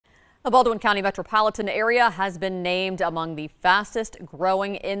The Baldwin County metropolitan area has been named among the fastest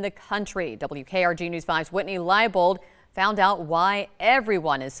growing in the country. WKRG News 5's Whitney Leibold found out why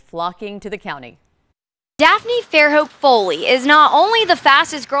everyone is flocking to the county. Daphne Fairhope Foley is not only the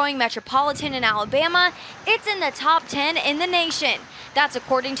fastest growing metropolitan in Alabama, it's in the top 10 in the nation. That's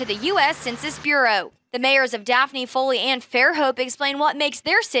according to the U.S. Census Bureau. The mayors of Daphne, Foley, and Fairhope explain what makes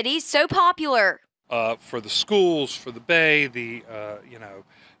their cities so popular. For the schools, for the Bay,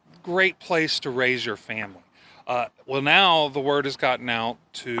 great place to raise your family. Well, now the word has gotten out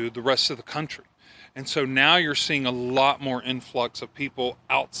to the rest of the country. And so now you're seeing a lot more influx of people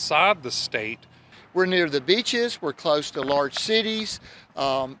outside the state. We're near the beaches, we're close to large cities.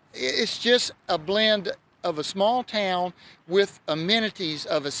 It's just a blend of a small town with amenities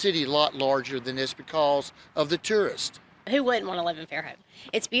of a city a lot larger than this because of the tourists. Who wouldn't want to live in Fairhope?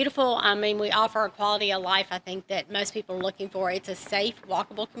 It's beautiful. I mean, we offer a quality of life I think that most people are looking for. It's a safe,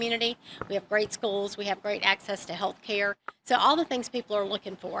 walkable community. We have great schools. We have great access to health care. So all the things people are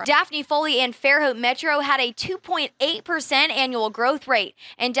looking for. Daphne, Foley, and Fairhope Metro had a 2.8% annual growth rate,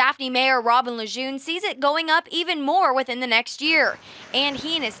 and Daphne Mayor Robin Lejeune sees it going up even more within the next year. And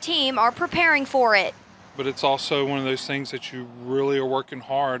he and his team are preparing for it. But it's also one of those things that you really are working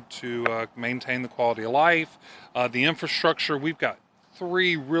hard to maintain the quality of life. The infrastructure, we've got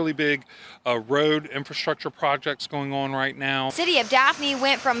 3 really big road infrastructure projects going on right now. City of Daphne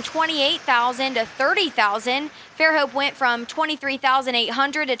went from 28,000 to 30,000. Fairhope went from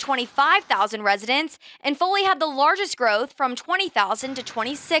 23,800 to 25,000 residents. And Foley had the largest growth from 20,000 to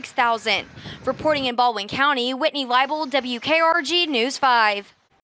 26,000. Reporting in Baldwin County, Whitney Leibold, WKRG News 5.